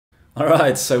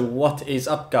Alright, so what is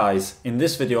up guys? In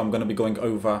this video I'm going to be going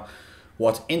over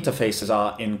what interfaces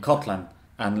are in Kotlin.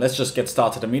 And let's just get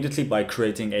started immediately by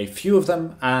creating a few of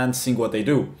them and seeing what they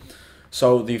do.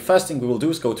 So the first thing we will do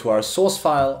is go to our source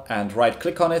file and right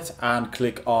click on it and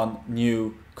click on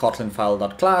new Kotlin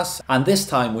file.class. And this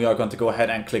time we are going to go ahead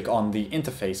and click on the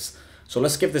interface. So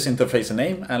let's give this interface a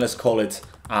name and let's call it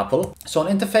Apple. So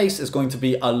an interface is going to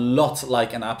be a lot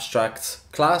like an abstract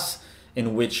class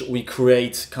in which we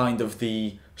create kind of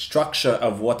the structure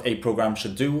of what a program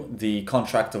should do, the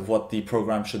contract of what the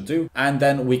program should do, and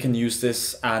then we can use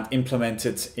this and implement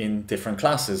it in different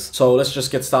classes. So let's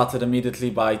just get started immediately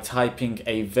by typing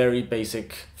a very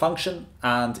basic function,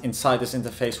 and inside this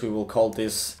interface we will call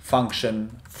this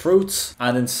function fruits,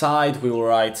 and inside we will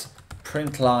write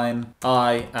print line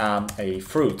I am a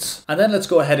fruit. And then let's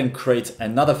go ahead and create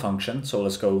another function. So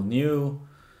let's go new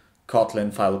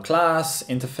Kotlin file class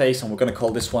interface, and we're going to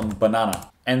call this one banana.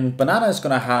 And banana is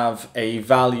going to have a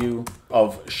value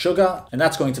of sugar, and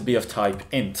that's going to be of type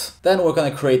int. Then we're going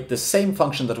to create the same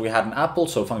function that we had in Apple,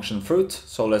 so function fruit.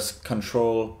 So let's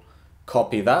control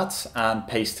copy that and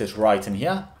paste it right in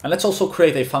here. And let's also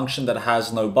create a function that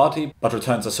has no body but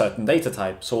returns a certain data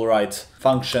type. So we'll write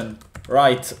function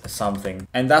write something,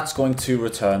 and that's going to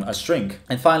return a string.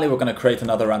 And finally we're going to create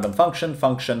another random function,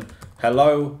 function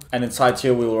hello, and inside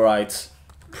here we will write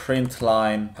print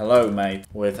line hello mate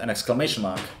with an exclamation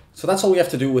mark. So that's all we have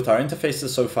to do with our interfaces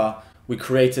so far. We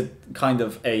created kind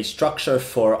of a structure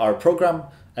for our program,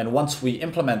 and once we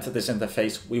implement this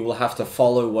interface we will have to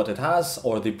follow what it has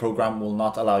or the program will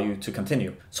not allow you to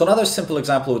continue. So another simple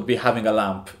example would be having a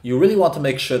lamp. You really want to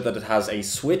make sure that it has a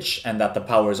switch and that the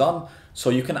power is on. So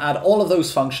you can add all of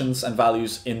those functions and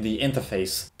values in the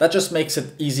interface. That just makes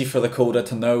it easy for the coder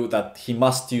to know that he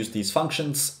must use these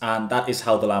functions, and that is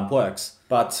how the lamp works.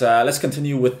 But let's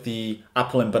continue with the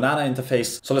Apple and Banana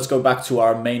interface. So let's go back to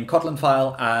our main Kotlin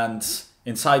file, and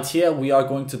inside here we are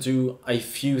going to do a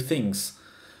few things.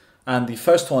 And the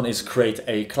first one is create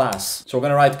a class. So we're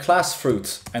going to write class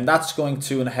fruit, and that's going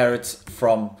to inherit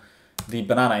from the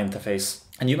banana interface.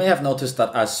 And you may have noticed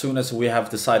that as soon as we have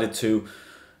decided to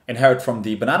inherit from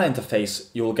the banana interface,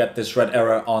 you will get this red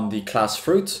error on the class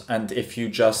fruit. And if you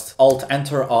just alt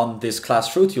enter on this class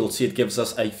fruit, you'll see it gives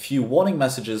us a few warning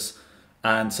messages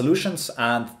and solutions.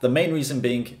 And the main reason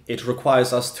being it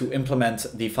requires us to implement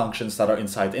the functions that are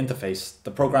inside the interface.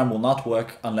 The program will not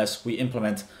work unless we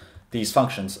implement these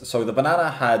functions. So the banana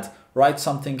had write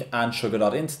something and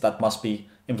sugar.int that must be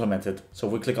implemented. So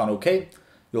if we click on OK,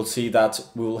 you'll see that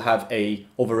we will have a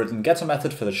overridden getter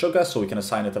method for the sugar, so we can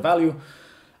assign it a value.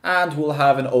 And we'll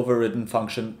have an overridden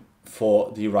function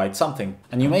for the write something.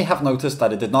 And you may have noticed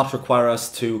that it did not require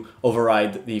us to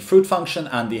override the fruit function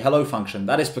and the hello function.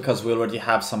 That is because we already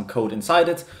have some code inside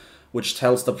it, which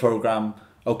tells the program,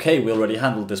 okay, we already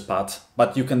handled this part.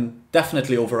 But you can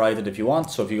definitely override it if you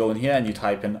want. So if you go in here and you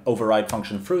type in override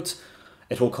function fruit,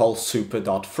 it will call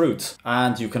super.fruit.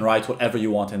 And you can write whatever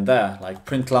you want in there, like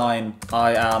print line,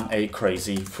 I am a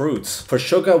crazy fruit. For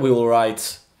sugar, we will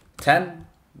write 10.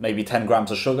 Maybe 10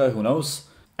 grams of sugar, who knows.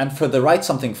 And for the write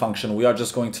something function, we are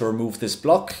just going to remove this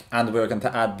block and we're going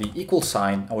to add the equal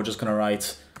sign, and we're just going to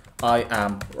write I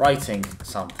am writing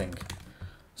something.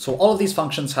 So all of these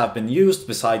functions have been used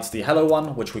besides the hello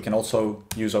one, which we can also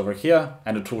use over here,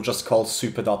 and it will just call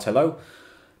super.hello.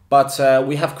 But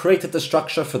we have created the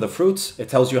structure for the fruit. It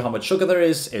tells you how much sugar there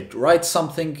is, it writes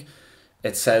something,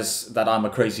 it says that I'm a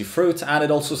crazy fruit, and it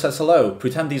also says hello.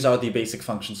 Pretend these are the basic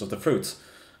functions of the fruit.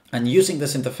 And using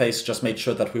this interface just made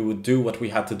sure that we would do what we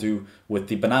had to do with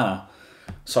the banana.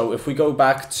 So if we go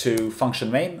back to function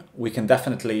main, we can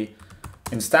definitely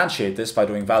instantiate this by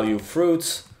doing value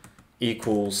fruit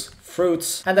equals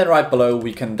fruits. And then right below,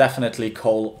 we can definitely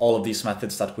call all of these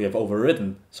methods that we have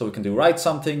overridden. So we can do write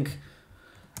something,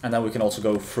 and then we can also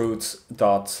go fruit.hello.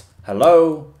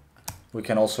 We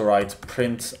can also write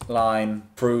print line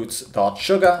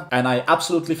fruit.sugar. And I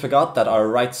absolutely forgot that our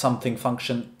write something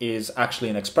function is actually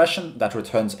an expression that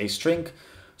returns a string.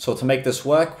 So to make this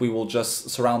work, we will just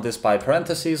surround this by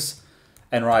parentheses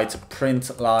and write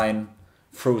print line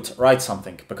fruit write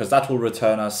something, because that will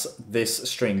return us this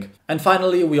string. And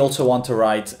finally, we also want to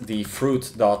write the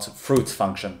fruit.fruit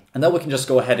function. And then we can just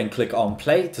go ahead and click on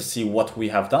play to see what we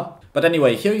have done. But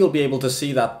anyway, here you'll be able to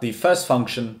see that the first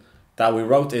function that we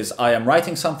wrote is I am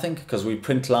writing something, because we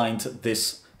print lined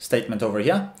this statement over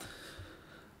here.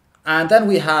 And then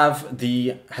we have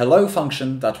the hello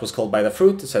function that was called by the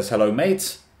fruit. It says hello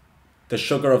mate. The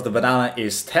sugar of the banana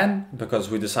is 10 because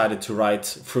we decided to write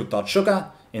fruit.sugar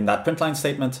in that print line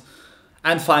statement.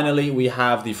 And finally, we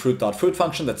have the fruit.fruit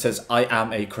function that says I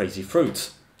am a crazy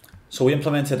fruit. So we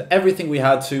implemented everything we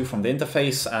had to from the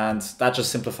interface, and that just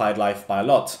simplified life by a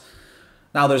lot.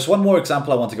 Now there's one more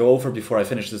example I want to go over before I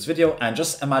finish this video, and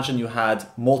just imagine you had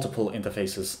multiple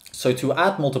interfaces. So to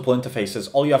add multiple interfaces,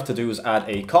 all you have to do is add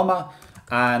a comma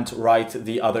and write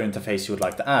the other interface you would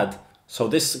like to add. So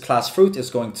this class fruit is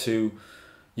going to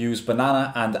use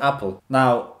banana and apple.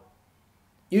 Now,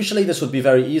 usually this would be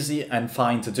very easy and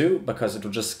fine to do because it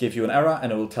will just give you an error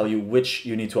and it will tell you which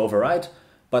you need to override.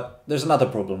 But there's another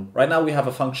problem. Right now we have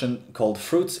a function called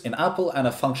fruit in apple and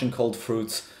a function called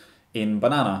fruit in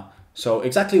banana. So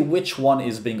exactly which one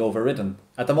is being overridden?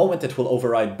 At the moment it will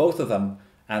override both of them,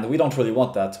 and we don't really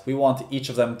want that. We want each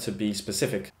of them to be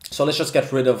specific. So let's just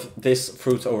get rid of this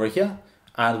fruit over here,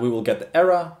 and we will get the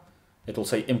error. It will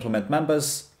say implement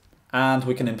members, and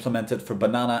we can implement it for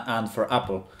banana and for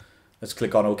apple. Let's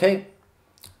click on OK.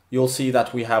 You'll see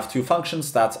that we have two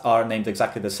functions that are named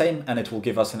exactly the same, and it will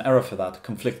give us an error for that,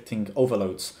 conflicting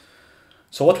overloads.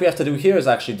 So what we have to do here is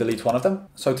actually delete one of them.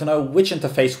 So to know which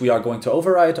interface we are going to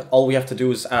override, all we have to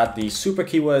do is add the super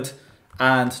keyword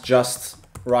and just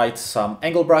write some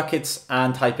angle brackets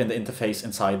and type in the interface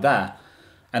inside there.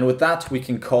 And with that, we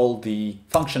can call the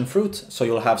function fruit. So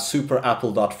you'll have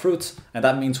superapple.fruit, and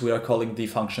that means we are calling the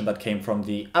function that came from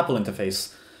the Apple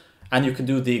interface. And you can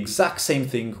do the exact same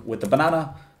thing with the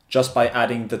banana, just by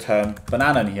adding the term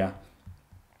banana in here.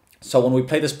 So when we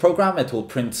play this program, it will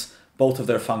print both of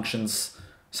their functions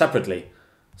separately,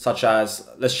 such as,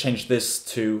 let's change this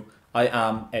to I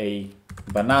am a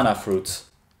banana fruit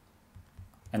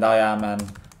and I am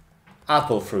an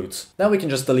apple fruit. Then we can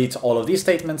just delete all of these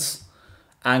statements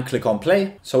and click on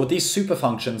play. So with these super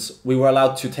functions, we were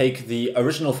allowed to take the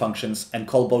original functions and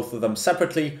call both of them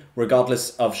separately,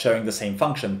 regardless of sharing the same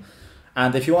function.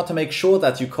 And if you want to make sure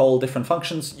that you call different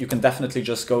functions, you can definitely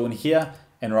just go in here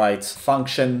and write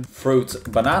function fruit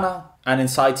banana. And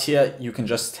inside here, you can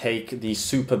just take the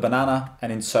super banana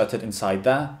and insert it inside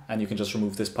there. And you can just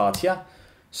remove this part here.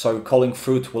 So calling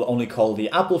fruit will only call the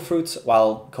apple fruit,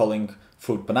 while calling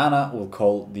fruit banana will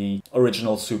call the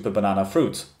original super banana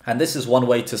fruit. And this is one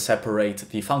way to separate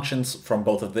the functions from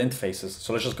both of the interfaces.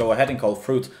 So let's just go ahead and call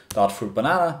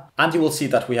fruit.fruitBanana, and you will see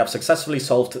that we have successfully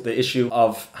solved the issue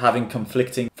of having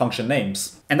conflicting function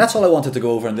names. And that's all I wanted to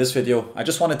go over in this video. I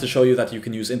just wanted to show you that you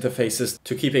can use interfaces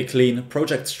to keep a clean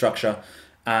project structure,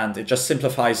 and it just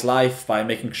simplifies life by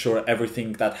making sure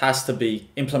everything that has to be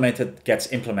implemented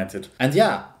gets implemented. And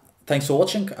yeah, thanks for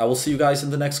watching. I will see you guys in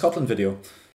the next Kotlin video.